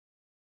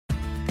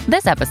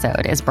This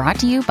episode is brought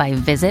to you by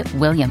Visit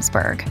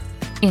Williamsburg.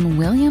 In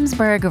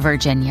Williamsburg,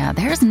 Virginia,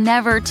 there's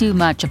never too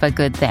much of a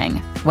good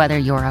thing. Whether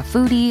you're a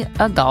foodie,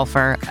 a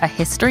golfer, a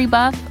history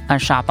buff, a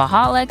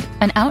shopaholic,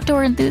 an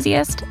outdoor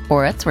enthusiast,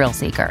 or a thrill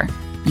seeker,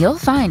 you'll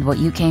find what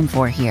you came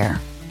for here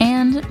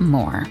and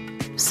more.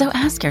 So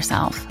ask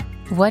yourself,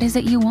 what is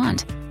it you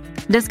want?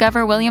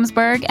 Discover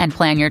Williamsburg and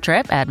plan your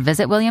trip at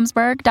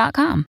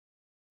visitwilliamsburg.com.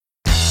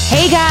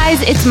 Hey guys,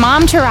 it's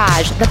Mom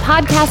Tourage, the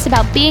podcast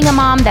about being a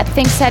mom that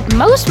thinks that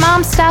most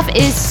mom stuff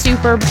is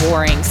super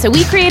boring. So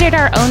we created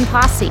our own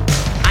posse.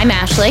 I'm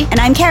Ashley.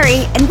 And I'm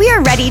Carrie, and we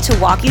are ready to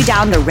walk you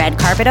down the red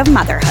carpet of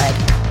motherhood.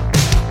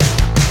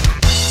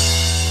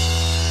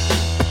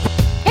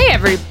 Hey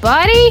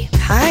everybody.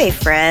 Hi,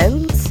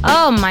 friends.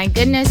 Oh my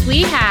goodness,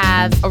 we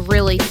have a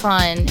really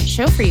fun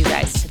show for you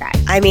guys today.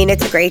 I mean,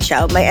 it's a great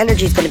show. My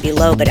energy is going to be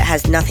low, but it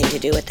has nothing to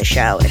do with the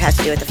show. It has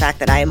to do with the fact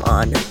that I am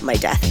on my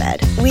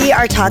deathbed. We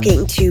are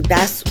talking to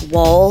Bess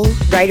Wohl,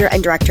 writer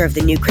and director of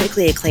the new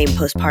critically acclaimed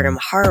postpartum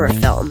horror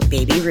film,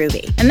 Baby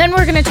Ruby. And then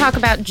we're going to talk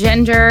about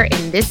gender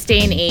in this day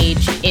and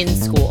age in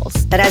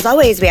schools. But as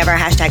always, we have our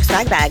hashtag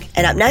swag bag.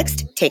 And up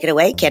next, take it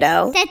away,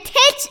 kiddo. The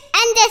tits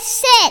and the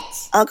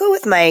shits. I'll go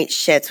with my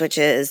shits, which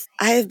is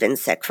I have been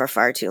sick for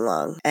far too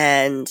long.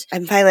 And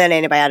I'm finally on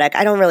antibiotic.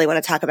 I don't really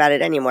want to talk about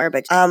it anymore,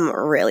 but I'm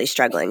really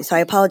struggling. So I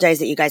apologize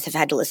that you guys have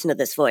had to listen to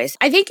this voice.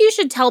 I think you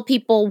should tell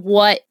people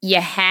what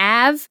you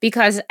have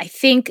because I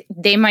think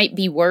they might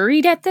be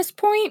worried at this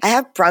point. I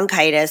have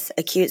bronchitis,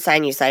 acute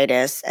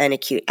sinusitis, and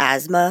acute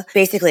asthma.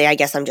 Basically, I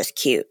guess I'm just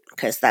cute,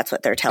 because that's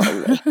what they're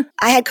telling me.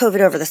 I had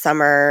COVID over the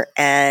summer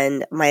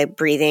and my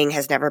breathing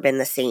has never been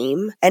the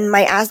same. And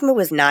my asthma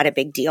was not a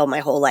big deal my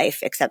whole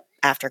life, except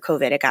after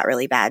COVID, it got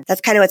really bad.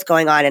 That's kind of what's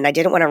going on. And I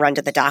didn't want to run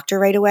to the doctor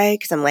right away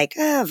because I'm like,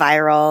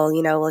 viral,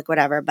 like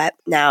whatever. But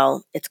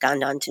now it's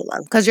gone on too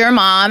long. Because you're a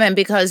mom and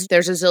because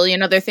there's a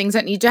zillion other things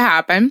that need to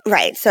happen.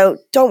 Right. So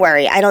don't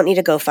worry. I don't need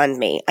a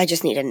GoFundMe. I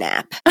just need a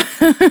nap.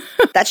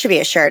 That should be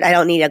a shirt. I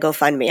don't need a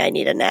GoFundMe. I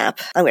need a nap.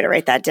 I'm going to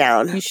write that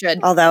down. You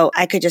should. Although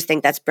I could just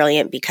think that's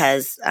brilliant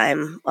because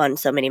I'm on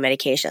so many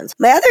medications.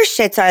 My other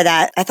shits are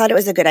that I thought it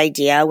was a good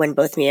idea when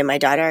both me and my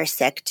daughter are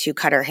sick to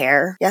cut her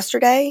hair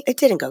yesterday. It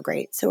didn't go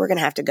great. So we're going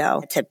to have to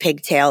go to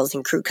pigtails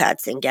and crew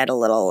cuts and get a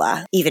little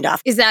evened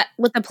off. Is that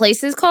what the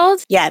place is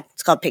called? Yeah,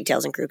 it's called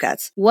Pigtails and Crew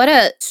Cuts. What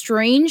a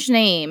strange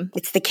name.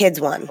 It's the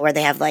kids one where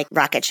they have like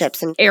rocket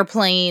ships and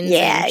airplanes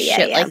and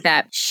shit like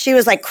that. She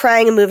was like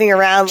crying and moving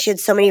around. She had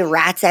so many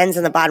rat's ends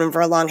in the bottom of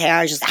her long hair.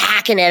 I was just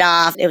hacking it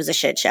off. It was a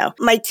shit show.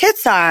 My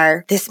tits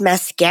are this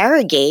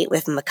mascara gate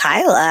with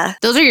Michaela.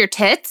 Those are your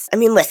tits? I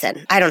mean,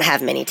 listen, I don't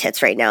have many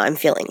tits right now. I'm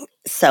feeling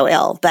so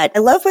ill, but I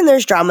love when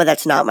there's drama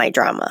that's not my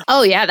drama.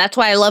 Oh yeah, that's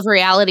why I love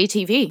reality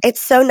TV. It's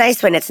so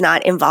nice when it's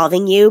not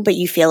involving you, but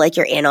you feel like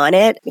you're in on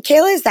it.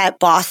 Michaela is that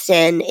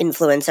Boston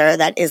influencer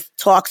that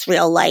talks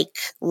real like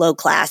low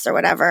class or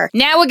whatever.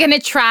 Now we're gonna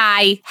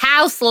try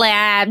House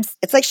Labs.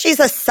 It's like she's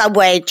a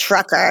subway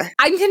trucker.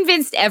 I'm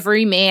convinced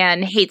every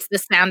man hates the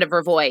sound of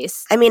her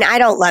voice. I mean, I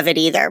don't love it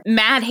either.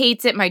 Matt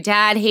hates it. My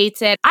dad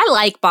hates it. I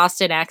like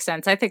Boston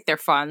accents. I think they're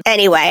fun.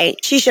 Anyway,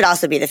 she should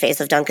also be the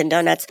face of Dunkin'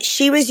 Donuts.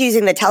 She was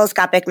using the telescopic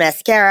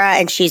mascara,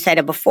 and she said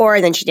it before,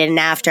 and then she did it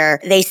after.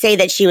 They say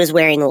that she was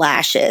wearing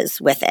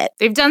lashes with it.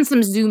 They've done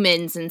some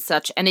zoom-ins and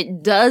such, and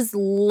it does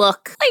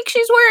look like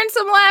she's wearing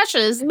some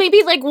lashes.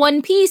 Maybe like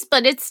one piece,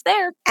 but it's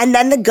there. And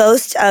then the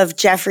ghost of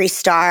Jeffree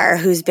Star,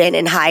 who's been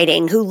in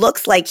hiding, who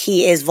looks like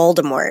he is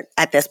Voldemort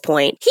at this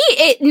point.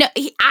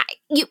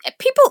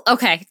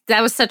 Okay,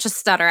 that was such a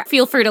stutter.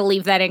 Feel free to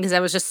leave that in because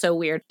that was just so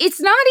weird. It's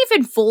not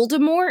even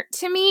Voldemort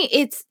to me.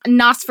 It's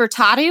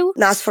Nosferatu.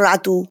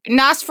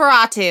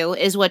 Nosferatu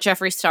is what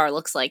Jeffree Star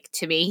looks like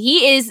to me.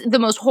 He is the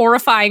most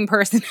horrifying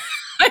person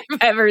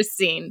I've ever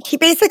seen. He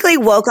basically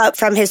woke up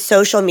from his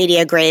social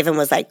media grave and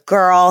was like,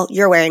 girl,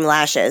 you're wearing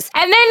lashes.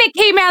 And then it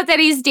came out that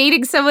he's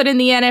dating someone in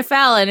the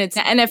NFL and it's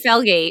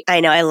NFL gate. I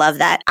know, I love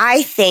that.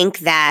 I think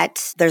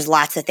that there's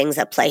lots of things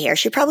at play here.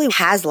 She probably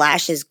has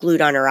lashes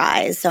glued on her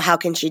eyes. So how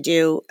can she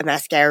do a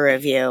mascara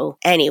review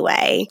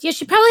anyway? Yeah,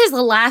 she probably has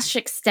a lash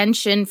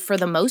extension for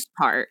the most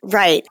part.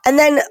 Right. And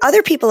then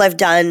other people have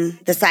done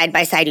the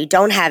side-by-side who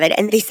don't have it,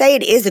 and they say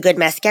it is a good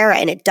mascara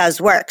and it does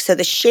work. So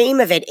the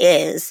shame of it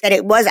is that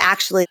it was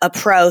actually a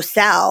pro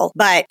sell,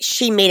 but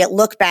she made it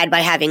look bad by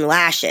having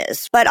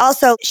lashes. But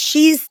also,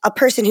 she's a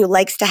person who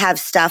likes to have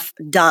stuff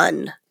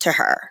done to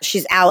her.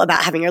 She's out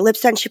about having her lips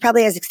done. She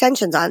probably has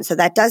extensions on, so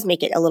that does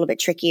make it a little bit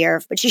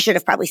trickier, but she should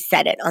have probably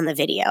said it on the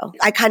video.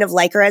 I kind of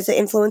like her as an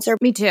influencer.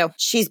 Me too.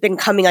 She's been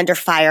coming under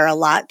fire a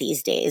lot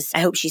these days. I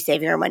hope she's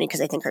saving her money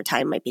because I think her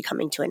time might be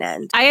coming to an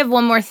end. I have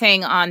one more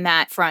thing on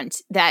that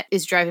front that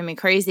is driving me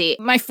crazy.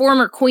 My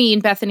former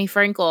queen, Bethany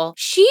Frankel,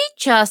 she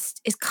just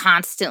is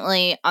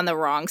constantly on the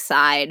wrong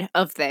side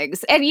of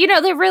things. And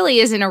there really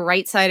isn't a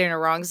right side and a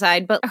wrong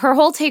side, but her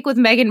whole take with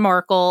Meghan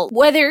Markle,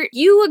 whether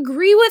you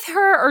agree with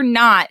her or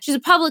not, not. She's a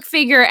public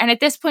figure. And at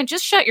this point,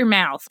 just shut your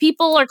mouth.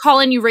 People are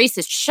calling you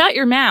racist. Shut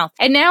your mouth.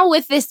 And now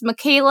with this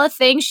Michaela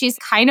thing, she's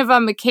kind of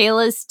on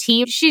Michaela's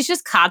team. She's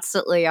just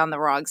constantly on the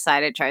wrong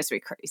side. It drives me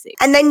crazy.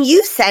 And then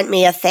you sent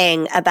me a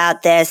thing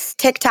about this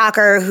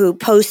TikToker who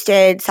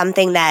posted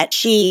something that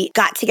she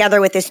got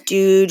together with this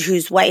dude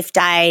whose wife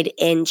died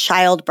in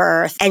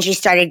childbirth and she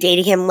started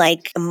dating him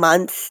like a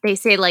month. They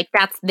say like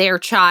that's their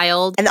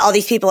child. And all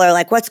these people are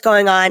like, what's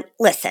going on?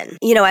 Listen,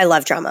 you know, I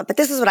love drama, but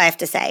this is what I have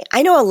to say.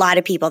 I know a lot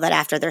of people that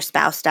after their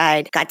spouse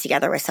died got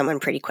together with someone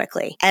pretty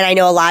quickly. And I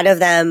know a lot of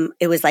them,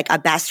 it was like a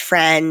best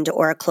friend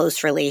or a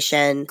close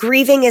relation.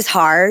 Grieving is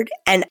hard,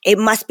 and it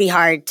must be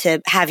hard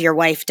to have your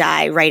wife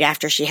die right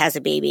after she has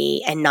a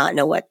baby and not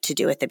know what to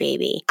do with the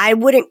baby. I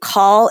wouldn't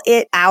call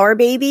it our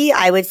baby.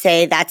 I would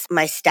say that's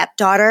my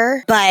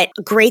stepdaughter, but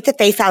great that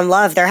they found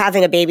love. They're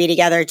having a baby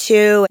together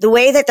too. The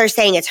way that they're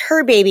saying it's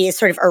her baby is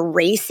sort of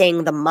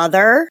erasing the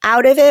mother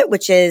out of it,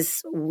 which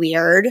is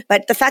weird.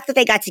 But the fact that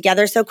they got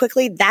together so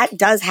quickly, that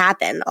does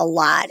happen a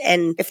lot.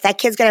 And if that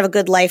kid's going to have a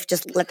good life,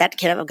 just let that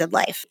kid have a good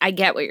life. I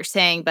get what you're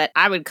saying, but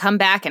I would come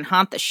back and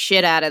haunt the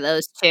shit out of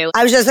those two.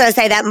 I was just going to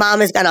say that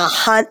mom is going to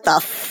hunt the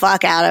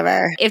fuck out of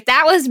her. If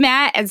that was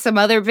Matt and some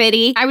other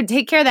biddy, I would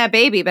take care of that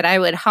baby, but I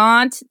would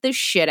haunt the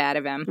shit out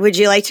of him. Would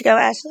you like to go,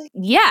 Ashley?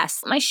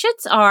 Yes. My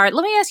shits are,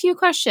 let me ask you a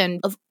question.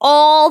 Of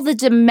all the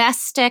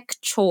domestic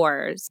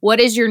chores, what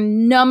is your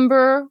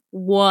number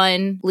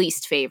one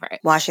least favorite?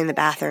 Washing the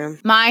bathroom.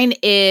 Mine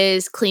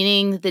is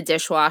cleaning the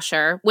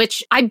dishwasher,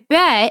 which I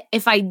bet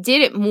if I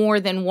did it more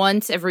than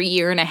once every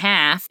year and a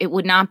half, it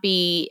would not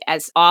be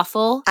as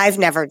awful. I've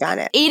never done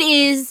it. It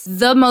is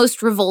the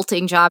most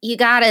revolting job. You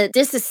gotta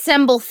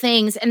disassemble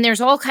things and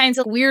there's all kinds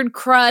of weird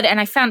crud, and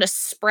I found a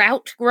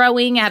sprout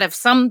growing out of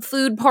some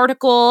food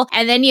particle,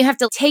 and then you have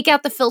to take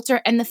out the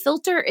filter, and the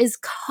filter is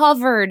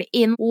covered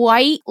in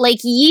white, like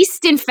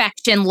yeast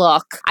infection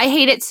look. I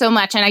hate it so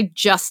much, and I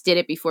just did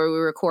it before we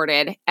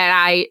recorded, and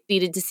I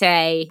needed to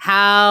say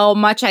how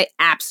much I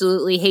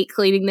absolutely hate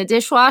cleaning the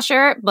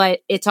dishwasher,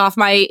 but it's off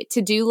my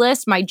to-do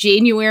list, my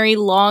January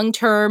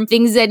long-term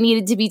things that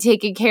needed to be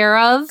taken care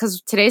of,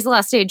 because today's the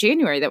last day of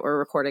January that we're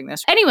recording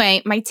this.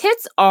 Anyway, my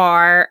tits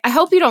are, I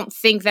hope you don't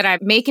think that I'm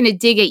making a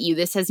dig at you.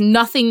 This has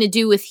nothing to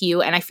do with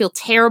you, and I feel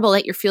terrible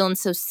that you're feeling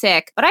so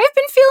sick, but I've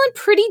been feeling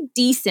pretty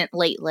decent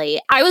lately.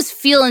 I was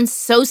feeling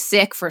so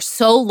sick for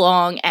so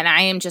long, and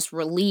I am just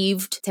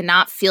relieved to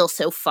not feel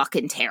so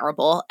fucking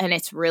terrible, and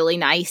it's really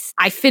nice.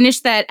 I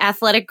finished that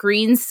Athletic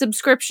Greens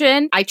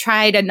subscription. I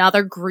tried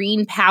another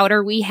green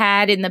powder we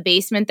had in the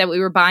basement that we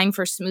were buying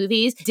for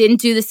smoothies.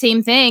 Didn't do the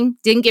same thing.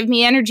 Didn't give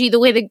me energy the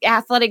way the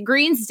Athletic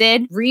Greens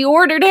did.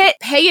 Reordered it.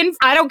 Paying.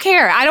 I don't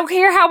care. I don't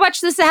care how much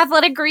this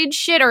Athletic Greens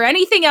shit or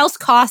anything else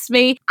costs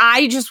me.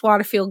 I just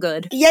want to feel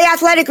good. Yay,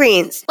 Athletic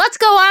Greens. Let's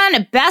go on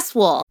to Best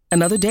Wool.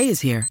 Another day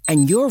is here,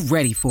 and you're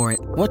ready for it.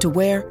 What to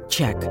wear?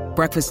 Check.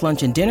 Breakfast,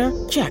 lunch, and dinner?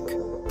 Check.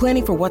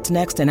 Planning for what's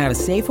next and how to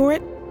save for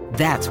it?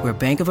 That's where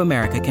Bank of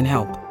America can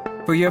help.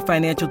 For your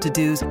financial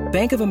to-dos,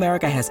 Bank of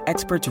America has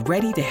experts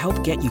ready to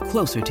help get you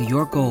closer to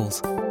your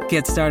goals.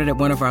 Get started at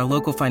one of our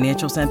local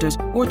financial centers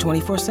or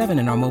 24/7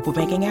 in our mobile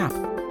banking app.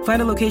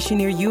 Find a location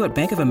near you at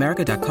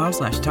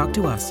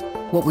bankofamerica.com/talktous.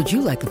 What would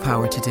you like the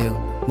power to do?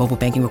 Mobile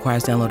banking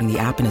requires downloading the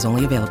app and is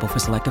only available for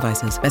select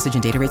devices. Message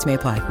and data rates may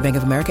apply. Bank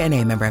of America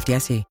NA, member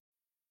FDIC.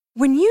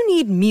 When you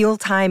need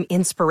mealtime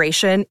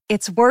inspiration,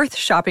 it's worth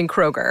shopping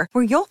Kroger,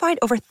 where you'll find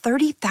over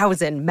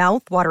 30,000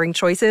 mouth-watering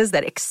choices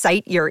that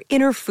excite your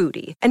inner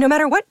foodie. And no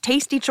matter what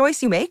tasty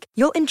choice you make,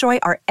 you'll enjoy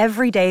our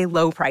everyday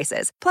low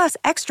prices, plus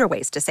extra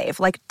ways to save,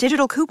 like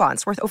digital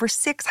coupons worth over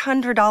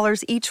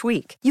 $600 each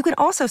week. You can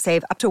also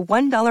save up to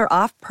 $1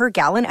 off per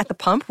gallon at the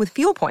pump with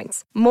fuel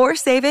points. More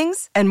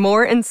savings and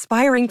more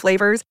inspiring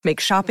flavors make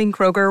shopping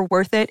Kroger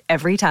worth it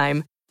every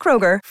time.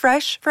 Kroger,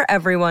 fresh for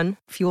everyone.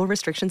 Fuel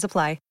restrictions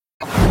apply.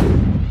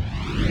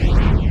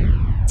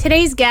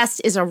 Today's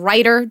guest is a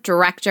writer,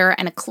 director,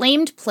 and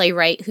acclaimed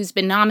playwright who's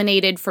been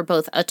nominated for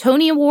both a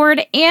Tony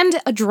Award and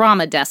a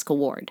Drama Desk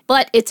Award.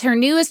 But it's her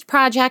newest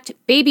project,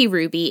 Baby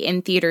Ruby,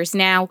 in theaters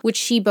now, which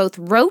she both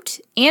wrote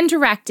and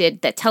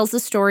directed, that tells the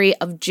story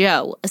of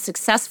Jo, a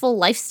successful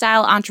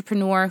lifestyle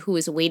entrepreneur who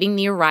is awaiting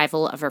the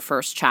arrival of her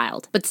first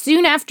child. But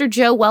soon after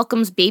Jo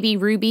welcomes Baby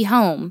Ruby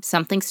home,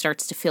 something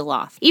starts to feel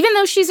off. Even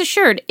though she's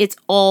assured it's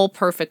all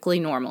perfectly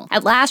normal.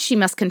 At last, she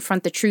must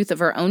confront the truth of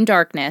her own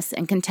darkness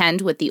and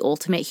contend with the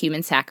ultimate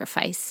human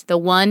sacrifice, the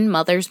one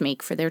mothers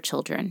make for their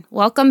children.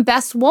 Welcome,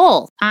 Best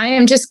Wool. I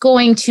am just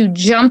going to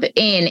jump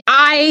in.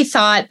 I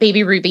thought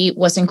Baby Ruby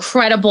was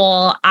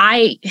incredible.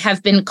 I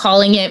have been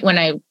calling it, when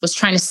I was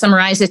trying to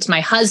summarize it to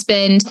my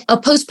husband, a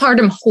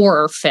postpartum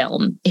horror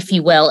film, if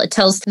you will. It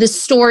tells the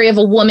story of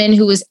a woman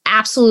who was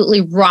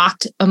absolutely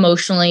rocked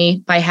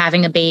emotionally by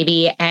having a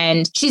baby,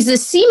 and she's a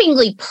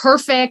seemingly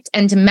perfect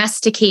and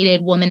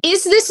domesticated woman.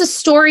 Is this a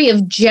story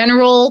of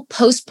general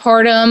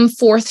postpartum,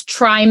 fourth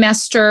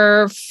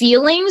trimester,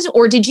 feelings,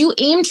 or did you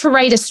aim to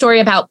write a story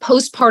about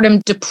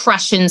postpartum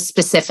depression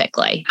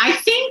specifically? I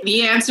think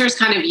the answer is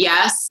kind of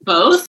yes,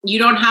 both. You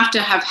don't have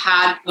to have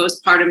had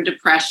postpartum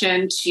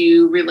depression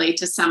to relate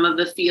to some of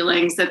the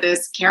feelings that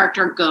this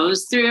character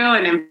goes through.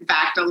 And in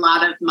fact, a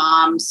lot of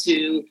moms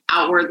who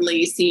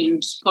outwardly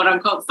seemed quote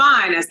unquote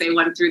fine as they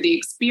went through the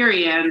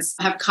experience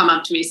have come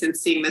up to me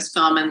since seeing this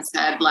film and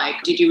said,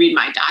 like, did you read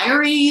my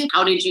diary?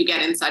 How did you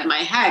get inside my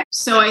head?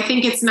 So I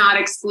think it's not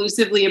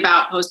exclusively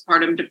about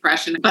postpartum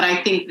depression, but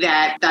I think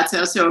that that's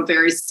also a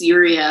very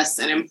serious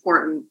and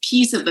important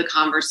piece of the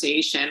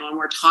conversation when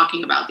we're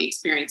talking about the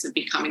experience of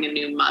becoming a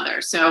new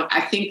mother. So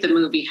I think the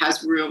movie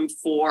has room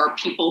for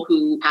people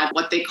who had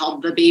what they call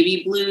the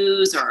baby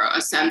blues, or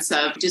a sense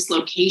of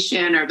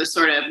dislocation, or the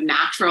sort of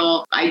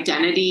natural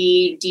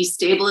identity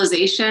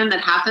destabilization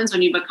that happens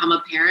when you become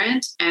a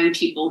parent, and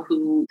people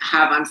who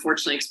have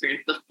unfortunately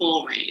experienced the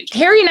full range.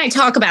 Harry and I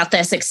talk about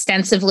this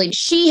extensively.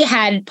 She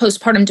had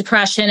postpartum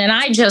depression and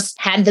I just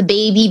had the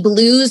baby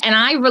blues, and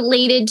I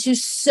related to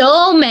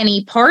so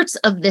many parts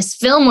of this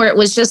film where it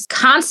was just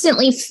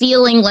constantly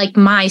feeling like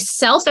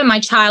myself and my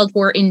child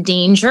were in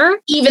danger,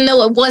 even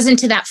though it wasn't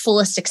to that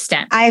fullest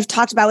extent. I've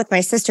talked about with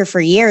my sister for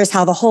years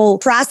how the whole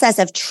process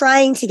of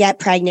trying to get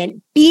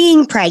pregnant,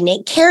 being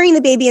pregnant, carrying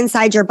the baby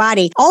inside your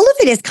body, all of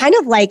it is kind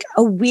of like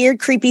a weird,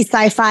 creepy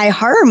sci-fi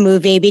horror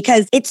movie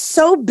because it's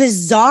so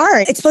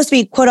bizarre. It's supposed to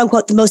be, quote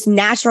unquote, the most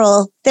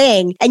natural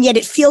thing, and yet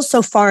it feels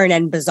so foreign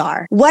and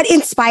bizarre. What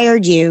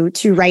inspired you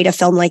to write a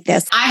film like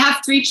this? I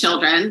have 3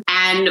 children,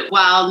 and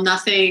while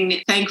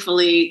nothing,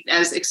 thankfully,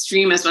 as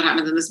extreme as what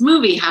happens in this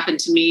movie happened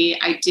to me,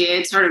 I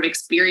did sort of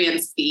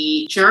experience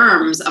the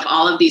germs of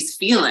all of these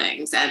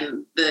feelings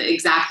and the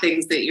exact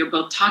things that you're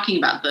both talking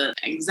about, the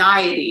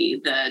anxiety,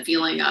 the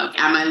feeling of,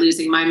 am I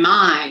losing my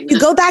mind? You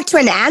go back to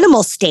an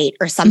animal state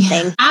or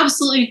something. Yeah,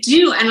 absolutely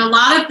do. And a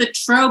lot of the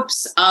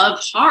tropes of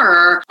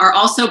horror are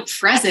also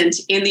present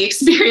in the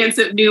experience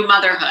of new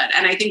motherhood.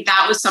 And I think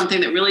that was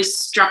something that really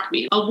struck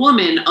me. A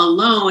woman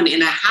alone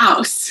in a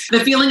house,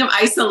 the feeling of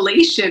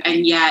isolation.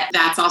 And yet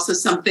that's also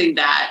something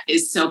that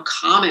is so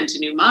common to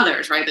new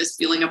mothers, right? This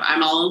feeling of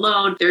I'm all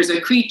alone. There's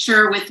a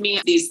creature with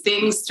me. These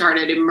things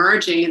started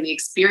emerging in the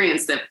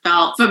experience that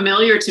felt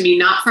familiar to me,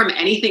 not from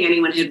anything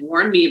anyone had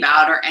warned me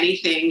about or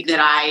anything that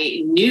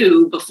I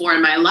knew before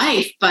in my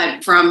life,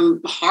 but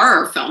from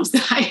horror films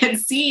that I had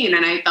seen.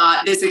 And I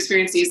thought this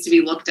experience needs to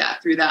be looked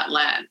at through that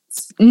lens.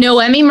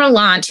 Noémie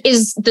Merlant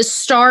is the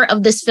star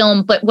of this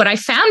film, but what I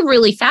found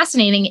really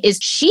fascinating is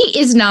she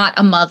is not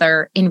a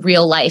mother in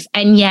real life,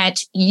 and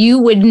yet you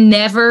would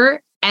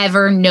never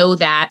ever know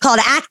that. Called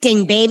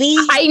acting, baby.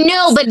 I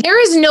know, but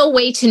there is no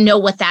way to know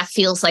what that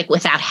feels like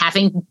without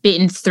having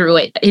been through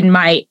it, in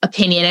my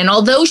opinion. And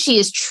although she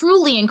is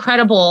truly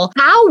incredible,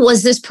 how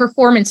was this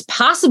performance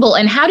possible?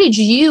 And how did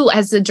you,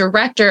 as the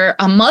director,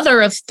 a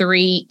mother of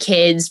 3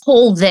 kids,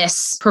 pull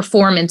this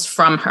performance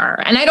from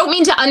her? And I don't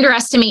mean to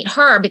underestimate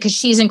her because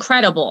she's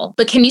incredible,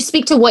 but can you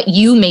speak to what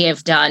you may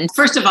have done?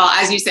 First of all,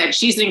 as you said,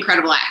 she's an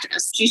incredible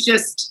actress. She's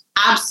just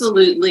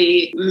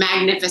absolutely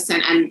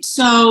magnificent and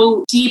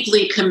so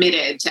deeply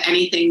committed to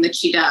anything that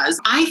she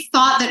does. I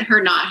thought that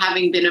her not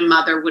having been a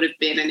mother would have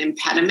been an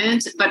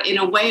impediment, but in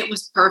a way it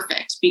was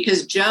perfect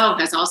because Jo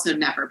has also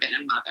never been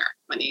a mother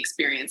when the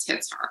experience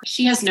hits her.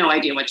 She has no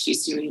idea what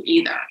she's doing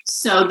either.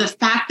 So the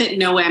fact that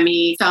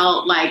Noémie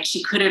felt like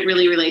she couldn't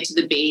really relate to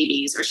the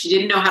babies, or she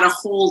didn't know how to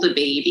hold a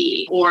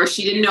baby, or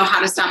she didn't know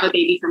how to stop a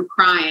baby from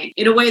crying,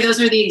 in a way,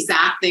 those are the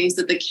exact things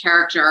that the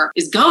character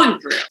is going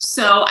through.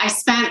 So I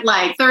spent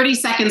like 30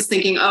 seconds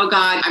thinking, oh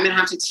God, I'm going to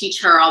have to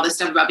teach her all this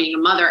stuff about being a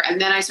mother.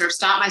 And then I sort of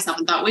stopped myself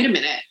and thought, wait a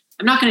minute.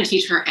 I'm not going to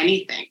teach her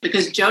anything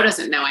because Jo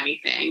doesn't know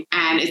anything.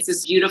 And it's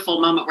this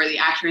beautiful moment where the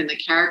actor and the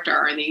character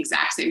are in the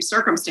exact same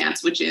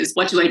circumstance, which is,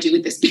 what do I do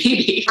with this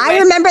baby? I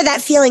remember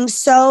that feeling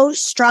so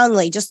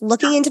strongly, just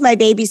looking into my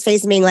baby's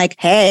face and being like,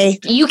 hey.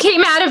 You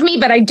came out of me,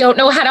 but I don't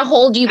know how to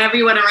hold you.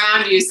 Everyone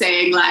around you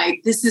saying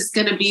like, this is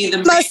going to be the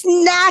most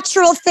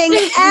natural thing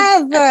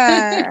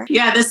ever.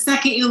 Yeah, the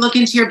second you look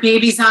into your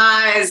baby's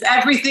eyes,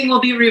 everything will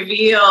be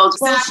revealed.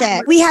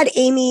 Bullshit. We had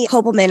Amy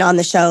Kopelman on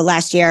the show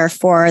last year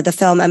for the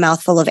film A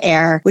Mouthful of Air,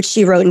 which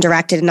she wrote and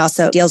directed and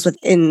also deals with,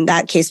 in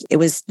that case, it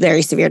was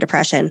very severe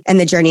depression and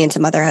the journey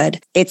into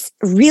motherhood. It's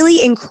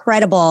really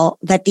incredible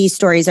that these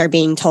stories are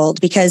being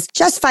told because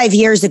just 5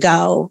 years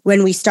ago,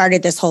 when we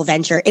started this whole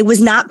venture, it was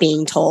not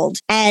being told.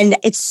 And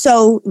it's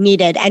so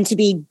needed and to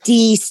be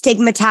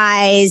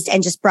destigmatized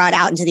and just brought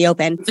out into the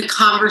open. The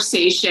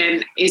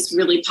conversation is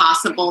really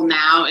possible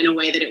now in a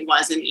way that it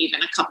wasn't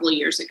even a couple of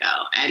years ago.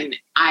 And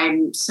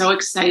I'm so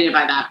excited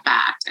by that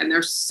fact. And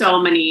there's so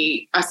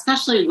many,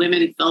 especially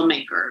women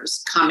filmmakers,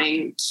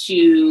 coming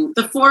to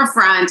the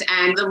forefront.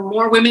 And the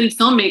more women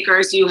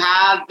filmmakers you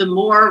have, the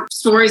more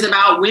stories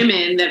about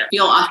women that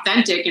feel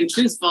authentic and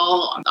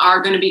truthful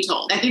are going to be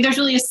told. I think there's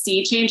really a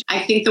sea change. I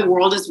think the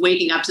world is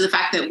waking up to the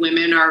fact that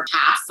women are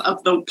half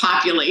of the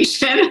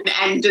population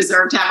and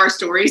deserve to have our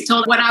stories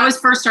told. When I was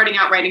first starting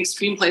out writing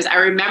screenplays, I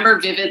remember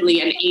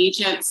vividly an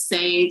agent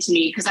saying to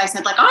me, because I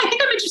said like, oh, I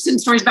think I'm interested in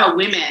stories about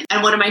women.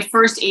 And one of my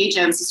first first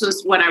agents, this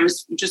was when I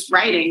was just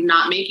writing,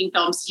 not making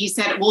films, he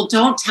said, well,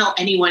 don't tell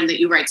anyone that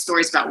you write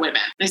stories about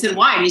women. And I said,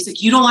 why? And he's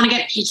like, you don't want to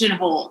get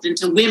pigeonholed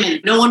into women.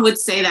 No one would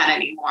say that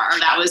anymore.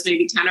 That was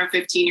maybe 10 or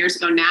 15 years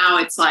ago. Now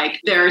it's like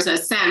there's a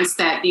sense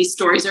that these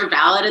stories are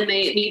valid and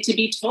they need to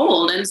be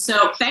told. And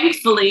so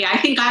thankfully, I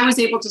think I was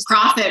able to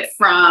profit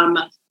from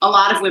a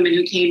lot of women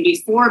who came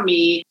before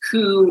me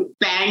who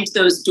banged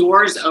those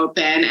doors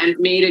open and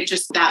made it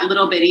just that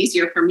little bit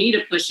easier for me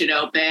to push it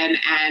open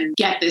and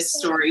get this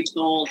story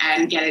told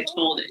and get it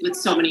told with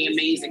so many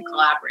amazing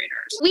collaborators.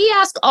 We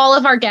ask all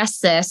of our guests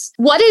this.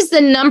 What is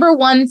the number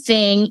one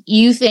thing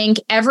you think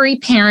every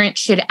parent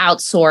should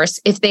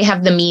outsource if they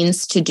have the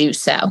means to do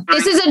so?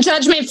 This is a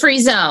judgment-free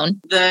zone.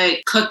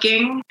 The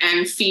cooking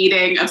and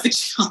feeding of the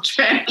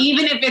children,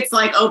 even if it's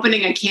like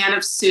opening a can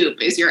of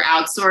soup is your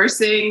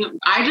outsourcing.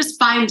 I just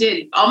find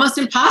it almost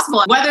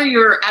impossible. Whether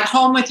you're at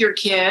home with your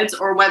kids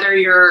or whether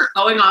you're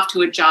going off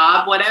to a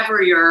job,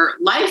 whatever your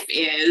life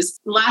is,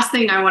 the last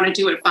thing I want to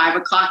do at 5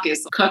 o'clock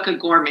is cook a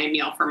gourmet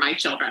meal for my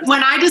children.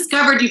 When I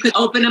discovered you could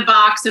open a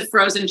box of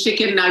frozen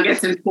chicken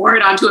nuggets and pour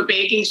it onto a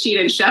baking sheet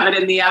and shove it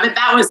in the oven,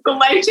 that was the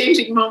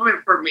life-changing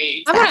moment for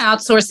me. I want to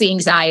outsource the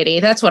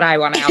anxiety. That's what I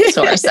want to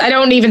outsource. I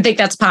don't even think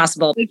that's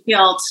possible. The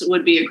guilt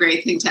would be a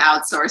great thing to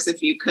outsource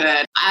if you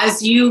could.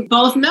 As you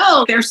both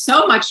know, there's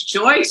so much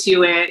joy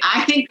to it.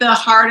 I think the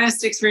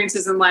hardest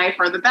experiences in life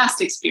are the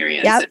best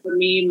experiences. Yep. For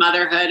me,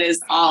 motherhood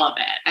is all of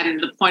it. And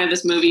the point of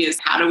this movie is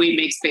how do we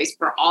make space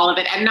for all of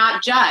it and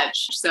not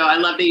judge? So I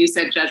love that you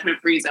said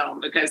judgment-free zone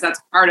because that's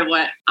part of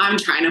what I'm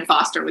trying to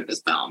foster with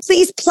this film.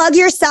 Please plug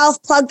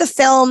yourself, plug the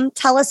film,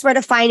 tell us where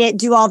to find it,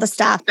 do all the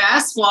stuff.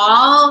 Bess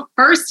Wall,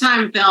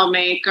 first-time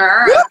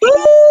filmmaker.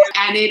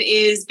 And it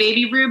is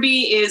Baby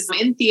Ruby is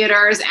in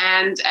theaters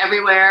and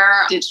everywhere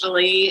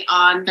digitally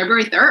on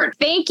February 3rd.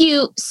 Thank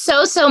you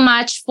so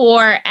much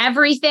for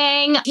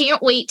everything.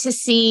 Can't wait to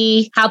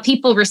see how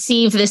people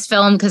receive this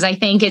film because I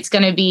think it's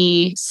going to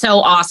be so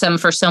awesome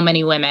for so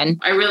many women.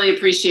 I really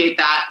appreciate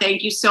that.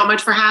 Thank you so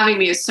much for having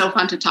me. It's so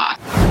fun to talk.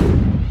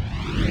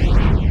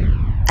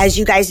 As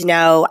you guys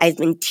know, I've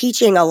been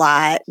teaching a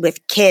lot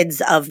with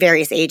kids of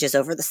various ages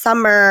over the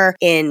summer,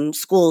 in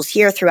schools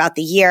here throughout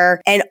the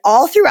year. And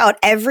all throughout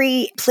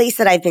every place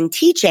that I've been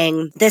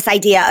teaching, this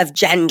idea of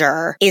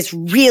gender is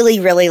really,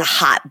 really a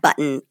hot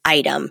button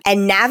item.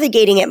 And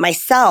navigating it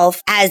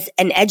myself as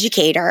an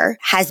educator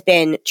has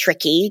been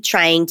tricky,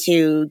 trying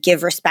to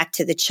give respect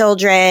to the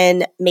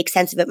children, make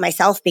sense of it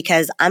myself,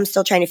 because I'm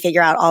still trying to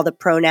figure out all the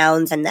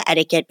pronouns and the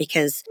etiquette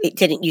because it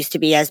didn't used to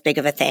be as big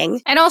of a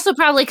thing. And also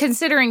probably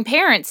considering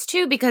parents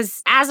too,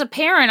 because as a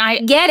parent, I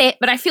get it,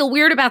 but I feel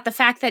weird about the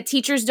fact that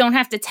teachers don't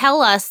have to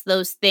tell us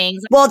those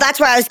things. Well, that's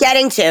where I was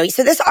getting to.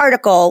 So this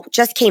article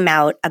just came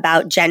out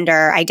about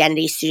gender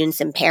identity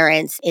students and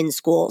parents in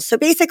schools. So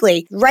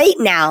basically, right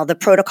now, the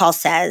protocol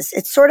says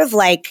it's sort of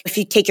like if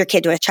you take your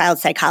kid to a child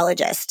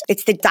psychologist,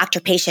 it's the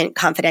doctor-patient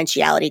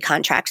confidentiality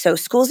contract. So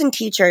schools and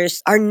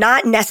teachers are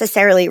not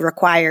necessarily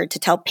required to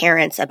tell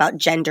parents about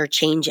gender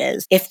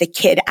changes if the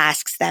kid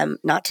asks them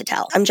not to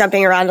tell. I'm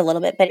jumping around a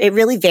little bit, but it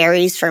really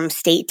varies from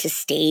state to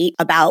state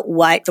about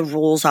what the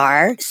rules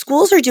are.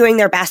 Schools are doing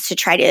their best to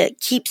try to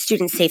keep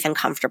students safe and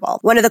comfortable.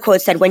 One of the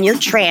quotes said, when you're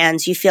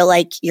trans, you feel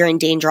like you're in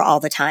danger all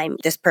the time.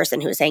 This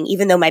person who was saying,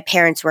 even though my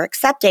parents were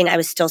accepting, I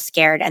was still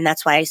scared, and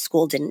that's why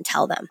school didn't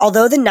tell them.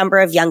 Although the number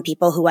of young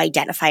people who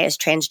identify as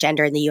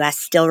transgender in the U.S.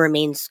 still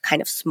remains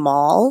kind of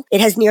small,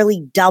 it has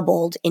nearly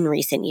doubled in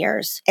recent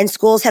years. And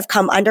schools have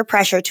come under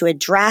pressure to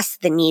address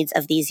the needs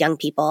of these young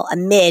people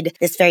amid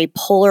this very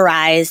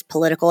polarized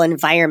political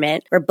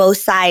environment where both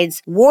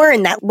sides warn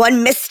that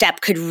one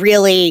misstep could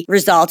really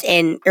result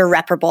in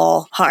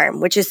irreparable harm,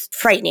 which is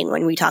frightening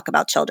when we talk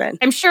about children.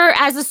 I'm sure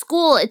as a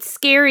school, it's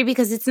scary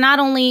because it's not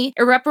only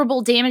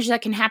irreparable damage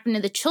that can happen to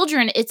the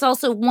children, it's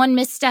also one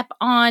misstep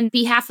on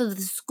behalf of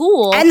the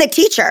school. And the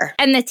teacher.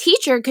 And the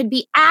teacher could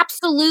be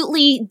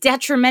absolutely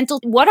detrimental.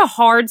 What a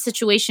hard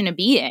situation to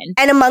be in.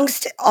 And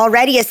amongst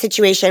already a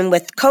situation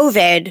with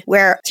COVID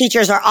where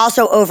teachers are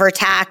also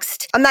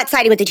overtaxed. I'm not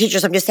siding with the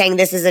teachers. I'm just saying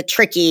this is a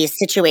tricky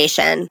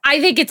situation. I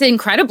think it's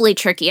incredibly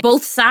tricky.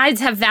 Both sides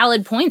have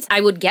valid points.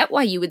 I would get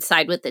why you would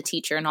side with the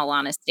teacher, in all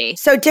honesty.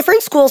 So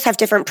different schools have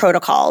different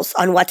protocols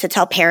on what to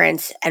tell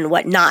parents and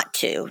what not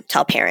to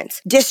tell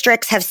parents.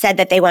 Districts have said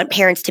that they want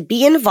parents to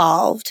be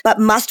involved, but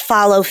must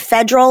follow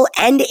federal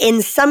and,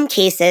 in some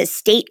cases,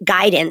 state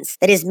guidance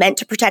that is meant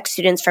to protect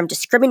students from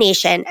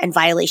discrimination and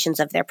violations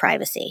of their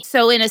privacy.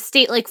 So in a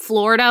state like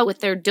Florida with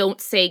their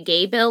Don't Say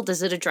Gay bill,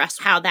 does it address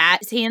how that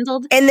is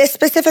handled? In this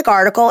specific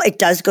article, it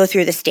does go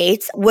through the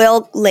states.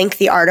 We'll link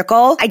the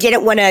article. I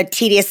didn't want to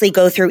tediously obviously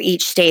go through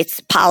each state's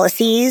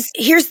policies.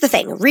 Here's the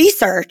thing.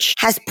 Research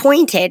has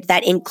pointed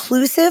that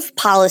inclusive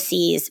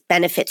policies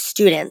benefit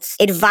students,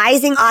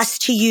 advising us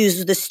to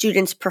use the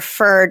students'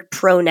 preferred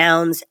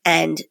pronouns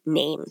and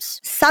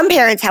names. Some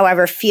parents,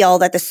 however, feel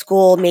that the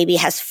school maybe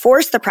has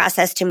forced the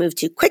process to move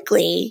too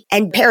quickly,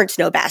 and parents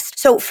know best.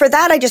 So for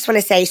that, I just want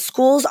to say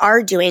schools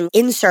are doing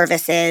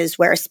in-services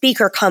where a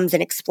speaker comes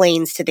and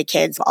explains to the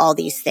kids all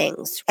these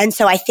things. And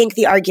so I think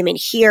the argument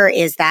here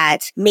is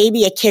that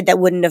maybe a kid that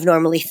wouldn't have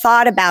normally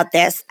thought about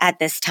this at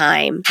this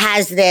time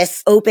has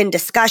this open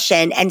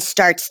discussion and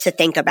starts to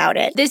think about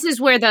it. This is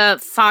where the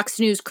Fox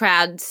News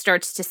crowd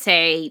starts to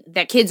say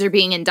that kids are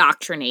being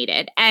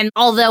indoctrinated. And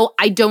although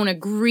I don't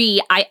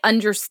agree, I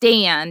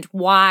understand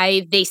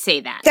why they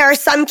say that. There are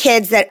some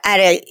kids that at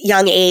a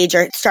young age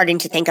are starting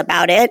to think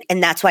about it.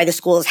 And that's why the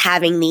school is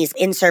having these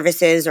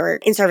in-services, or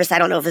in-service, I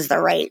don't know if is the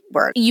right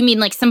word. You mean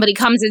like somebody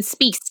comes and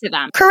speaks to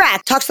them?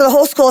 Correct. Talks to the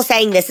whole school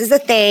saying this is a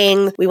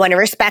thing. We want to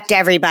respect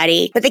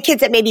everybody. But the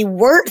kids that maybe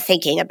weren't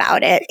thinking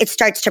about it, it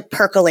starts to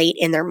percolate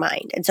in their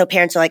mind. And so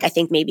parents are like, I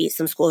think maybe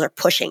some schools are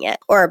pushing it.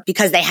 Or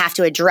because they have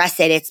to address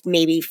it, it's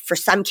maybe for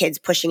some kids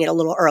pushing it a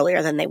little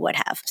earlier than they would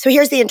have. So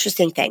here's the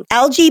interesting thing.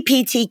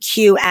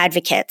 LGBTQ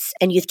advocates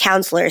and youth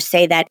counselors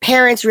say that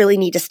parents really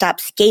need to stop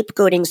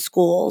scapegoating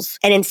schools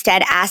and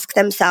instead ask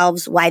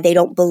themselves why they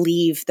don't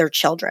believe their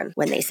children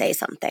when they say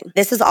something.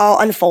 This is all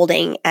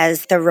unfolding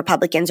as the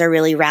Republicans are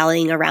really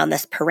rallying around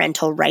this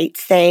parental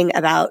rights thing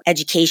about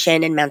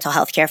education and mental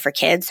health care for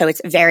kids. So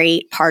it's a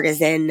very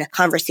partisan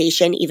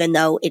conversation, even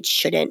though it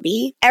shouldn't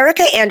be.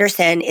 Erica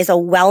Anderson is a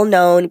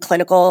well-known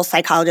clinical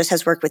psychologist,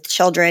 has worked with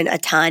children a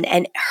ton,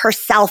 and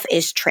herself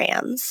is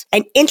trans.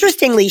 And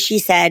interestingly, she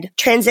said,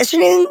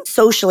 transitioning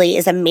socially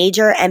is a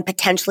major and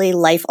potentially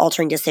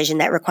life-altering decision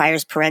that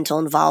requires parental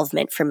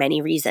involvement for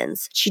many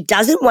reasons. She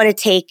doesn't want to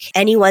take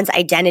anyone's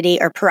identity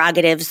or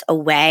prerogatives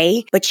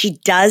away, but she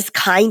does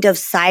kind of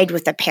side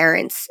with the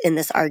parents in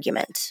this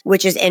argument,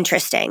 which is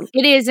interesting.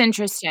 It is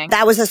interesting.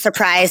 That was a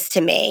surprise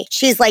to me.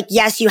 She's like,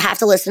 yes, you have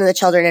to listen to the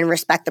children and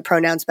respect the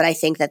pronouns, but I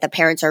think that the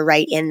parents are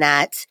right in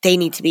that they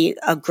need to be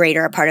a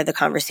greater part of the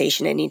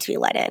conversation and need to be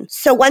let in.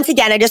 So once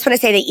again, I just want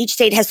to say that each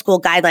state has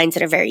school guidelines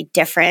that are very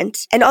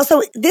different. And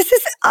also, this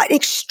is an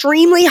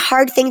extremely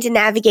hard thing to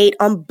navigate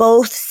on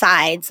both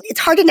sides. It's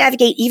hard to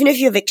navigate even if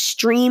you have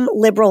extreme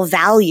liberal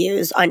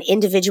values on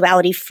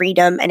individuality,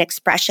 freedom, and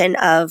expression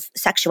of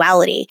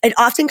sexuality. It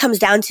often comes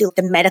down to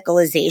the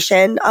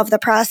medicalization of the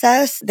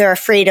process. They're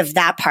afraid of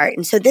that part.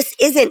 And so this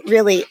isn't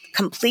really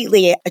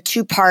completely a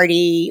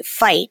two-party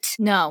fight.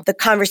 No. The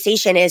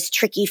conversation is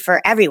tricky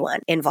for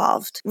everyone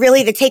involved.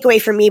 Really, the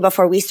takeaway for me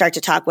before we start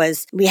to talk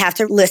was we have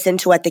to listen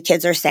to what the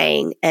kids are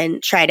saying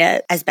and try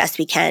to, as best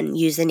we can,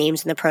 use the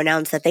names and the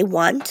pronouns that they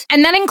want.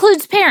 And that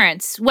includes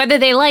parents, whether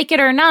they like it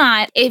or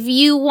not. If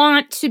you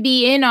want to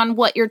be in on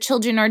what your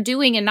children are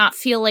doing and not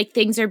feel like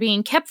things are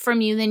being kept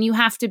from you, then you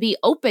have to be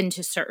open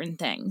to certain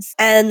things.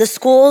 And the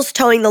schools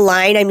towing the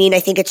line, I mean, I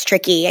think it's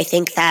tricky. I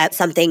think that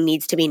something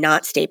needs to be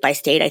not state by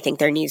state. I think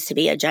there needs to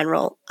be a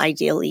general,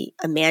 ideally,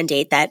 a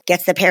mandate that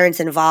gets the parents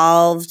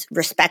involved,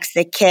 respects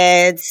the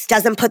kids,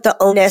 doesn't put the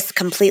onus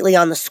completely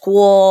on the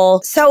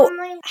school. So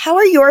how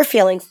are your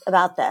feelings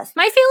about this?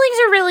 My feelings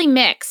are really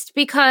mixed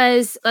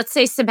because let's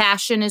say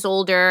Sebastian is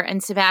older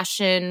and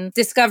Sebastian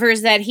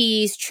discovers that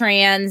he's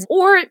trans,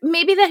 or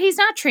maybe that he's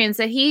not trans,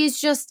 that he's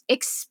just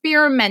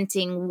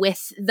experimenting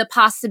with the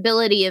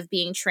possibility of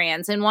being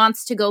trans and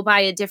wants to go by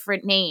a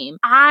different name.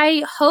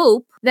 I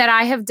hope that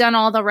I have done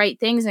all the right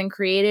things and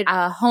created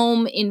a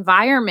home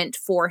environment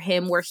for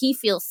him where he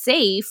feels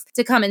safe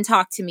to come and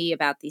talk to me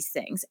about these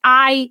things.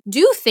 I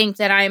do think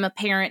that I am a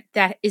parent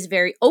that is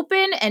very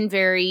open and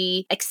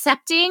very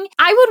accepting.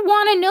 I would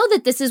want to know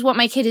that this is what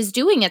my kid is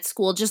doing at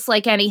school, just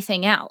like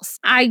anything else.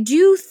 I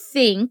do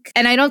think,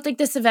 and I don't think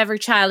this of every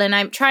child, and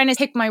I'm trying to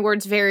pick my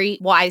words very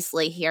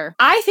wisely here.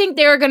 I think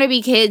there are going to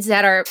be kids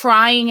that are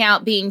trying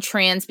out being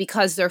trans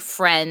because their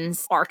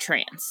friends are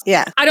trans.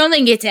 Yeah. I don't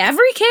think it's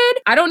every kid.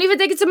 I don't even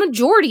think it's a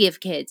majority of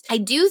kids. I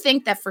do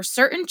think that for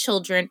certain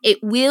children, it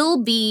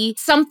will be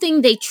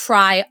something they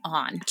try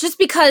on just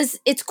because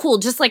it's cool.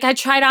 Just like I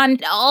tried on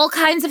all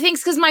kinds of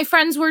things because my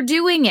friends were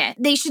doing it.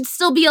 They should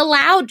still be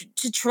allowed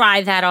to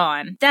try that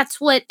on.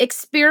 That's what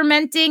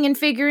experimenting and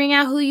figuring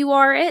out who you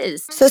are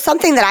is. So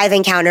something that I've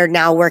encountered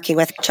now working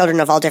with children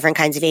of all different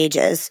kinds of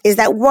ages is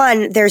that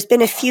one, there's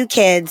been a few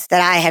kids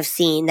that I have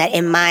seen that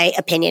in my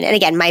opinion, and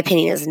again, my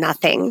opinion is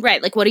nothing.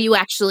 Right. Like what do you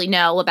actually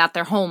know about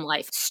their home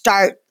life?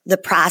 Start the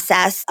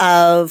process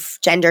of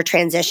gender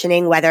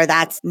transitioning, whether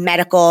that's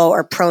medical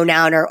or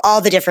pronoun or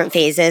all the different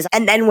phases.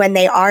 And then when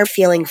they are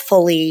feeling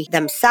fully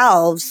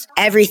themselves,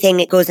 everything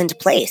goes into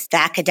place.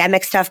 The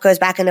academic stuff goes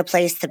back into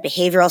place. The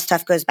behavioral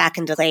stuff goes back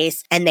into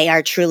place. And they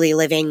are truly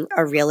living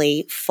a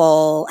really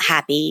full,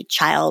 happy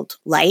child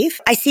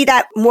life. I see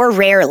that more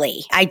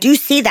rarely. I do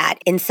see that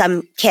in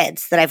some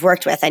kids that I've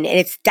worked with, and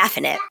it's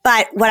definite.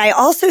 But what I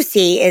also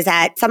see is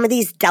at some of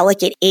these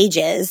delicate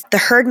ages, the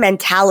herd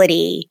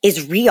mentality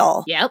is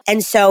real. Yep.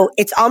 And so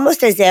it's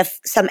almost as if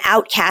some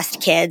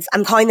outcast kids,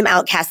 I'm calling them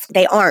outcasts,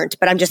 they aren't,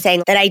 but I'm just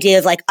saying that idea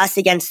of like us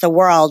against the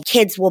world,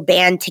 kids will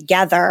band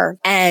together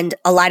and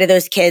a lot of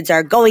those kids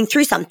are going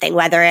through something,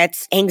 whether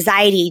it's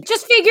anxiety.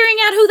 Just figuring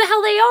out who the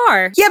hell they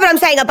are. Yeah, but I'm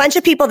saying a bunch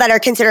of people that are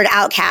considered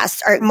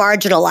outcasts or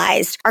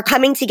marginalized are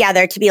coming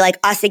together to be like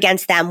us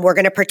against them. We're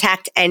going to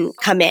protect and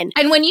come in.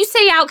 And when you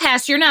say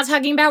outcast, you're not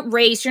talking about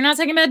race. You're not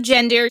talking about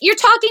gender. You're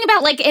talking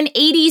about like an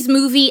 80s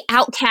movie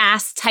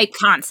outcast type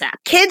concept.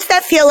 Kids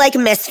that feel like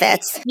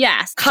misfits.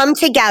 Yes. Come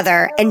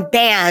together and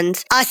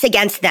band us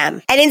against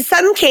them. And in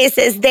some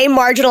cases, they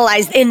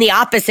marginalize in the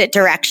opposite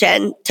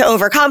direction to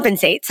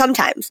overcompensate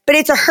sometimes. But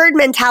it's a herd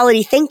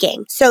mentality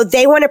thinking. So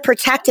they want to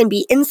protect and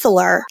be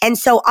insular. And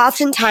so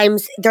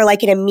oftentimes they're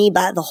like an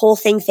amoeba. The whole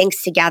thing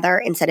thinks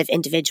together instead of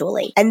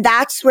individually. And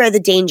that's where the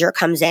danger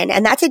comes in.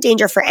 And that's a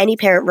danger for any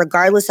parent,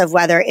 regardless of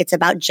whether it's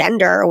about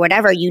gender or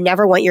whatever. You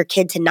never want your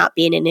kid to not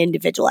be an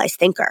individualized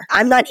thinker.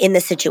 I'm not in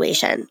the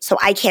situation, so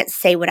I can't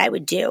say what I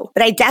would do.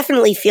 But I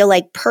definitely feel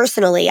like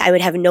personally, I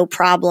would have no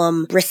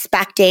problem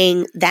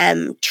respecting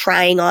them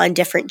trying on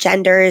different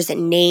genders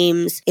and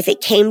names. If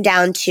it came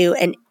down to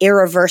an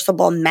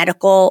irreversible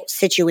medical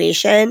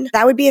situation,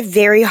 that would be a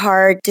very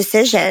hard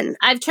decision.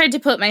 I've tried to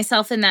put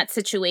myself in that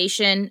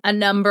situation a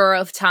number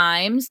of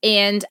times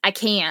and I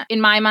can't.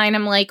 In my mind,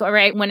 I'm like, all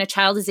right, when a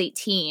child is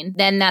 18,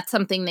 then that's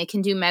something they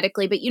can do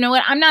medically. But you know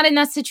what? I'm not in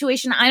that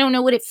situation. I don't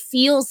know what it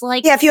feels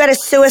like. Yeah, if you had a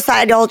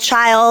suicidal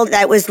child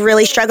that was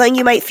really struggling,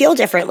 you might feel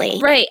differently.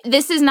 Right.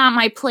 This is not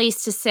my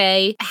place to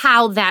say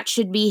how that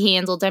should be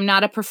handled. I'm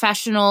not a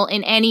professional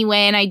in any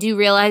way, and I do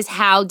realize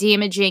how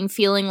damaging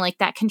feeling like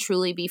that can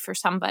truly be for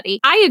somebody.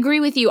 I agree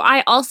with you.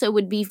 I also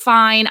would be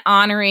fine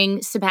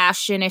honoring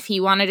Sebastian if he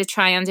wanted to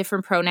try on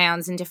different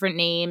pronouns and different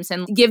names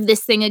and give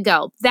this thing a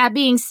go. That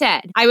being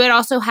said, I would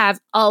also have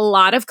a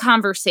lot of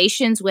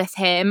conversations with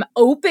him,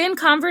 open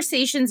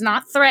conversations,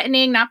 not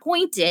threatening, not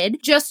pointed,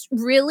 just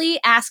really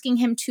asking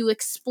him to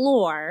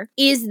explore,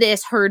 is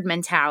this herd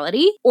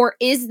mentality or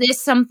is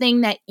this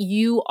something that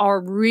you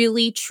are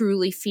really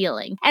truly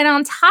feeling? And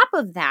on top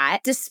of that,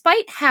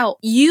 despite how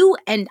you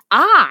and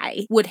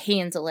I would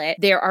handle it,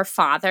 there are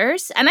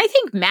fathers, and I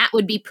think Matt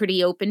would be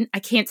pretty open. I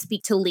can't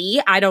speak to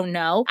Lee. I don't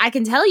know. I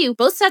can tell you,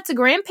 both sets of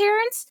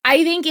grandparents,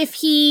 I think if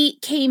he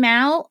came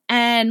out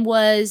and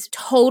was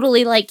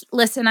totally like,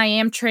 listen, I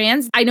am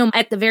trans, I know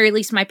at the very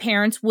least my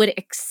parents would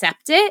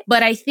accept it.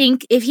 But I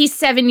think if he's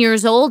 7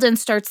 years old and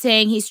starts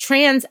saying he's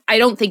trans, I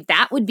don't think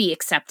that would be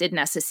accepted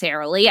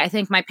necessarily. I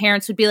think my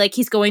parents would be like,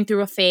 he's going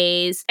through a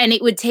phase, and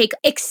it would take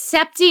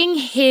accepting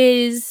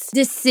his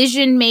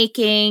decision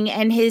making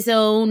and his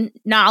own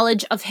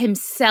knowledge of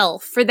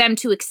himself for them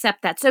to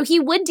accept that. So he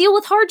would deal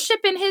with hardship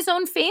in his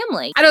own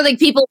family. I don't think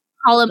people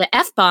call him an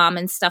F-bomb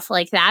and stuff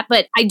like that,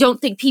 but I don't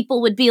think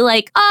people would be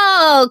like,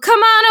 oh, come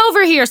on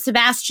over here,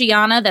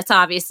 Sebastiana. That's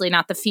obviously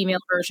not the female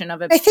version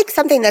of it. I think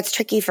something that's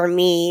tricky for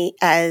me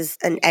as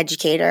an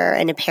educator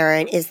and a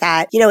parent is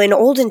that, you know, in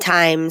olden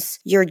times,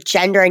 your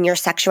gender and your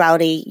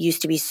sexuality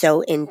used to be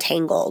so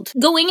entangled.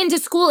 Going into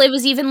school, it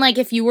was even like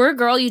if you were a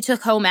girl, you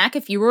took home ec.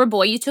 If you were a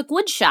boy, you took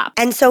wood shop.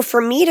 And so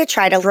for me to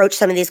try to broach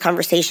some of these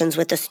conversations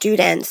with the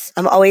students,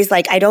 I'm always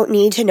like, I don't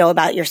need to know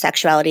about your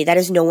sexuality. That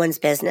is no one's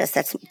business.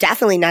 That's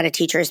definitely not a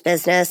teacher's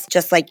business,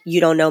 just like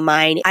you don't know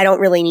mine. I don't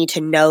really need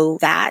to know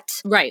that.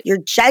 Right. Your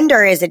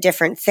gender is a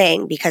different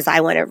thing because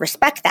I want to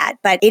respect that.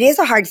 But it is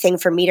a hard thing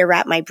for me to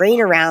wrap my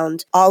brain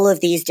around all of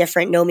these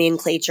different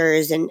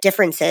nomenclatures and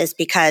differences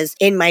because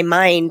in my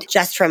mind,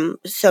 just from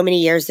so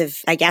many years of,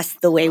 I guess,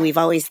 the way we've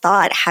always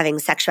thought, having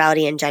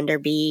sexuality and gender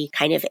be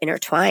kind of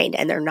intertwined,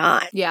 and they're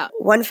not. Yeah.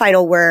 One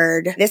final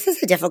word. This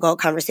is a difficult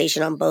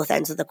conversation on both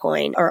ends of the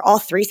coin, or all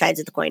three sides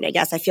of the coin, I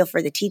guess. I feel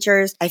for the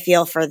teachers. I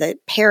feel for the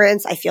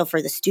parents. I feel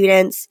for the students.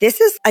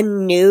 This is a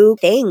new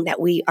thing that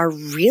we are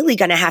really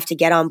going to have to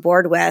get on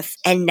board with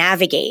and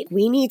navigate.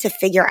 We need to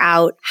figure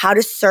out how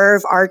to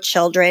serve our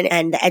children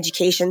and the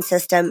education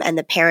system and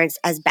the parents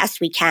as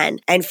best we can.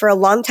 And for a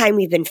long time,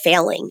 we've been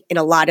failing in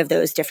a lot of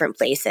those different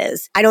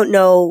places. I don't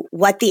know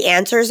what the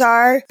answers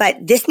are, but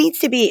this needs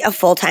to be a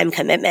full-time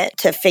commitment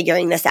to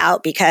figuring this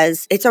out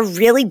because it's a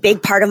really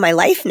big part of my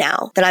life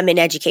now that I'm in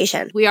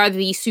education. We are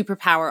the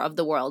superpower of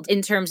the world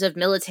in terms of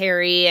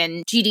military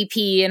and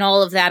GDP and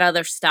all of that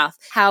other stuff.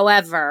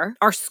 However,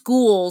 our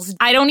schools,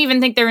 I don't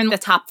even think they're in the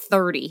top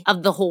 30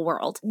 of the whole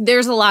world.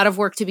 There's a lot of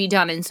work to be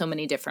done in so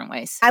many different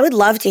ways. I would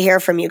love to hear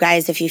from you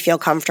guys if you feel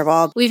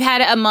comfortable. We've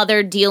had a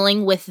mother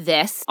dealing with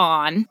this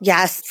on.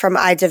 Yes, from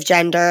Ides of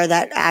Gender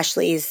that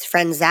Ashley's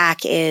friend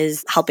Zach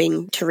is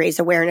helping to raise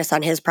awareness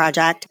on his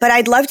project. But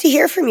I'd love to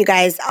hear from you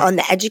guys on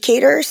the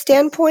educator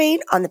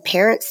standpoint, on the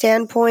parent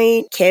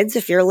standpoint. Kids,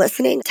 if you're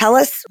listening, tell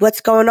us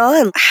what's going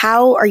on.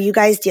 How are you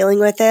guys dealing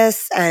with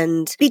this?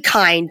 And be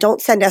kind.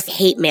 Don't send us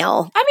hate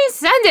mail. I mean,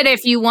 send it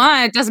if you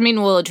want. It doesn't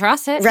mean we'll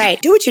address it.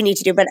 Right. Do what you need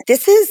to do. But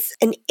this is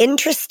an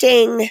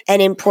interesting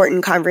and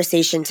important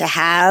conversation to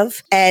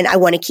have. And I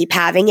want to keep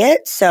having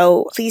it.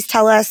 So please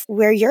tell us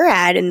where you're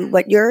at and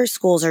what your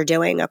schools are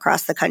doing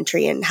across the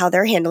country and how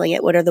they're handling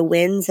it. What are the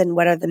wins and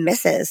what are the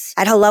misses?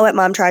 At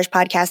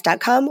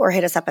hello@momtouragepodcast.com or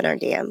hit us up in our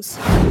DMs.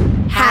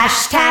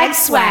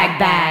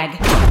 #swagbag.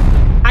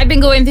 I've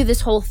been going through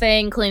this whole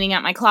thing, cleaning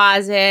out my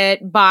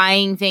closet,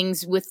 buying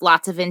things with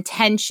lots of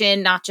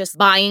intention, not just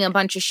buying a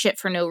bunch of shit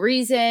for no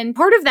reason.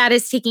 Part of that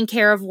is taking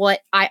care of what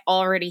I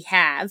already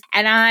have.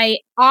 And I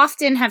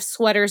often have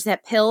sweaters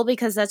that pill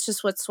because that's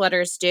just what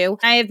sweaters do.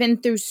 I have been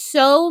through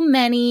so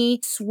many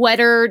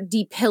sweater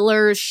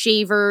depillers,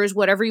 shavers,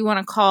 whatever you want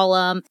to call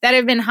them, that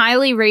have been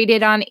highly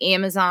rated on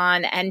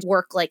Amazon and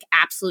work like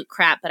absolute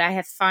crap. But I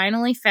have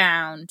finally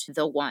found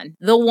the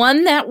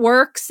one that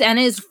works and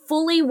is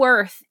fully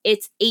worth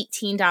its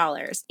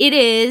 $18. It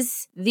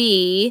is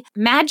the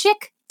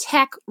Magic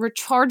Tech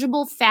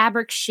rechargeable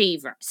fabric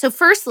shaver. So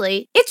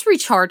firstly, it's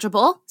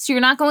rechargeable, so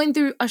you're not going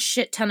through a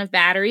shit ton of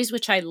batteries,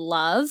 which I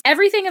love.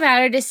 Everything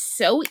about it is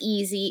so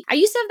easy. I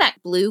used to have that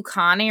blue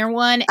Conair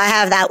one. I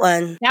have that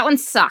one. That one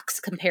sucks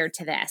compared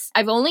to this.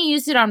 I've only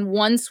used it on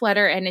one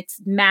sweater, and it's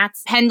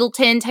Matt's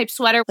Pendleton type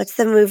sweater. What's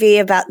the movie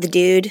about the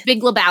dude?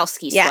 Big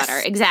Lebowski Yes.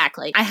 sweater,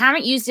 exactly. I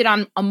haven't used it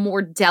on a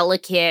more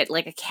delicate,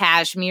 like a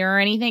cashmere or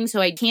anything,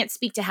 so I can't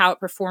speak to how it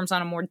performs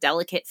on a more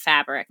delicate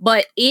fabric.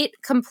 But it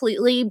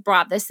completely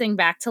brought this thing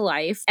back to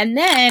life. And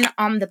then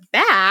on the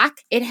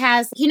back, it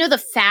has,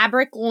 the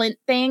fabric lint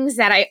things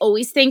that I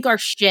always think are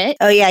shit.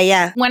 Oh,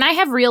 yeah. When I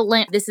have real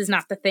lint, this is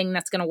not the thing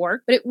that's going to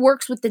work, but it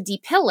works with the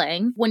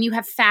depilling when you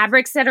have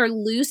fabrics that are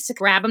loose to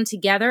grab them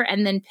together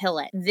and then pill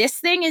it. This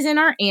thing is in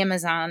our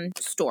Amazon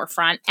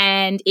storefront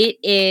and it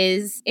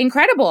is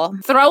incredible.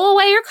 Throw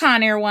away your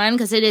Conair one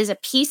because it is a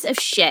piece of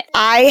shit.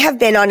 I have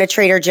been on a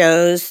Trader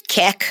Joe's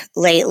kick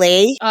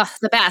lately. Ugh,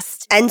 the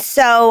best. And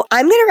so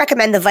I'm going to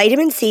recommend the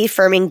Vitamin C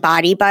Firming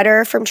Body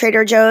Butter from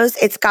Trader Joe's.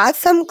 It's got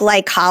some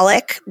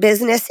glycolic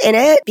business in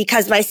it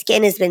because my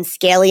skin has been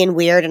scaly and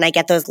weird and I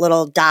get those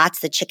little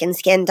dots, the chicken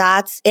skin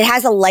dots. It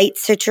has a light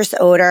citrus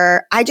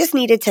odor. I just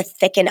needed to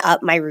thicken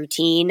up my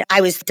routine. I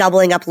was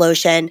doubling up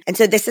lotion. And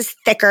so this is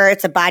thicker.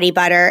 It's a body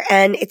butter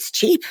and it's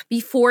cheap.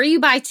 Before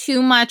you buy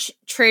too much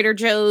Trader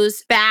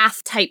Joe's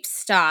bath type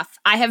stuff,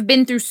 I have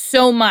been through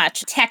so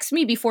much. Text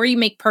me before you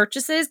make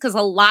purchases because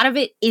a lot of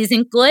it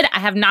isn't good. I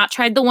have not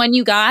tried the one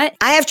you got.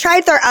 I have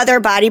tried their other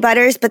body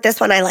butters, but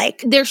this one I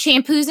like. Their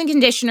shampoos and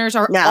conditioners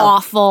are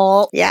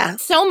awful. Yeah.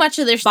 So much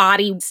of their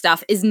body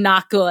stuff is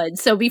not good.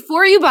 So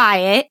before you buy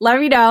it, let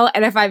me know.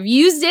 And if I've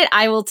used it,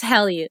 I will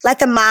tell you. Let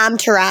the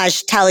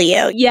momtourage tell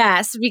you.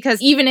 Yes,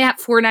 because even at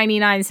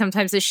 $4.99,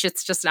 sometimes this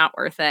shit's just not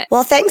worth it.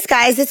 Well, thanks,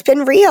 guys. It's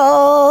been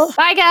real.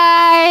 Bye,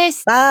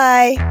 guys.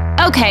 Bye.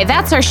 Okay,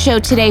 that's our show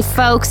today,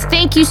 folks.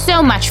 Thank you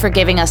so much for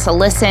giving us a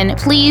listen.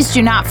 Please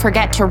do not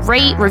forget to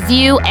rate,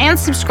 review, and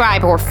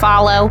subscribe or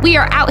follow. We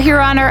are out here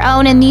on our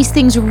own, and these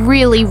things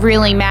really,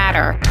 really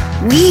matter.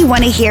 We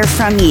want to hear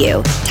from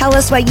you. Tell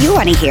us what you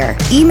want to hear.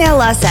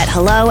 Email us at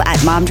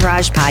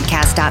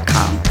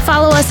hello@momtouragepodcast.com.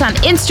 Follow us on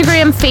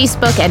Instagram,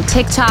 Facebook, and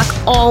TikTok,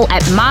 all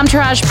at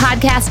Momtourage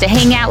Podcast to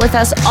hang out with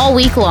us all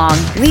week long.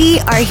 We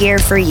are here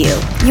for you.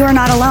 You are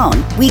not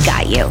alone. We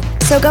got you.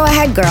 So go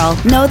ahead, girl.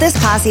 Know this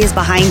posse is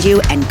behind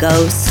you and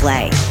go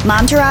slay.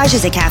 Momtourage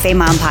is a Cafe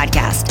Mom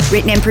podcast.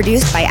 Written and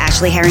produced by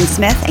Ashley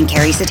Herring-Smith and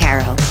Carrie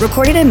Sotero.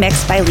 Recorded and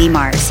mixed by Lee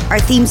Mars. Our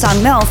theme song,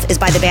 MILF, is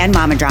by the band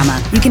Mama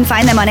Drama. You can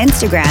find them on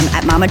Instagram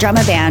at Mama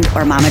Drama Band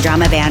or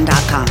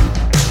mamadramaband.com.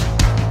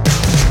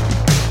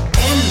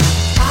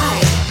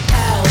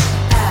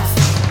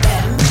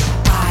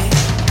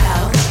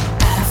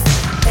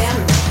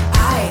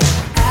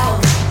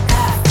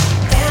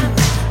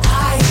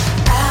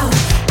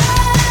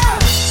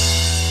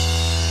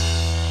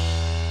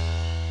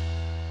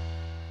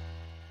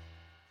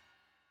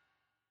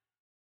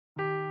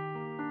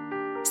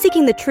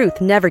 Seeking the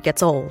truth never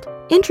gets old.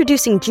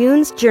 Introducing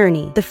June's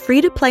Journey, the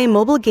free-to-play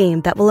mobile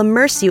game that will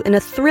immerse you in a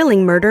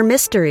thrilling murder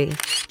mystery.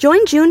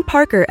 Join June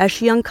Parker as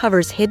she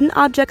uncovers hidden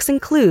objects and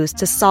clues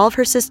to solve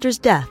her sister's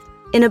death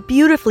in a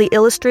beautifully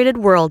illustrated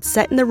world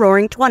set in the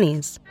Roaring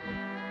 '20s.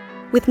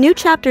 With new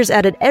chapters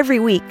added every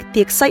week,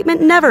 the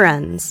excitement never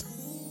ends.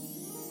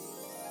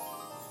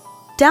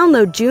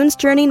 Download June's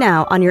Journey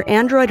now on your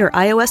Android or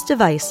iOS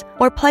device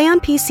or play on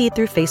PC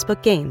through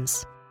Facebook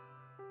Games.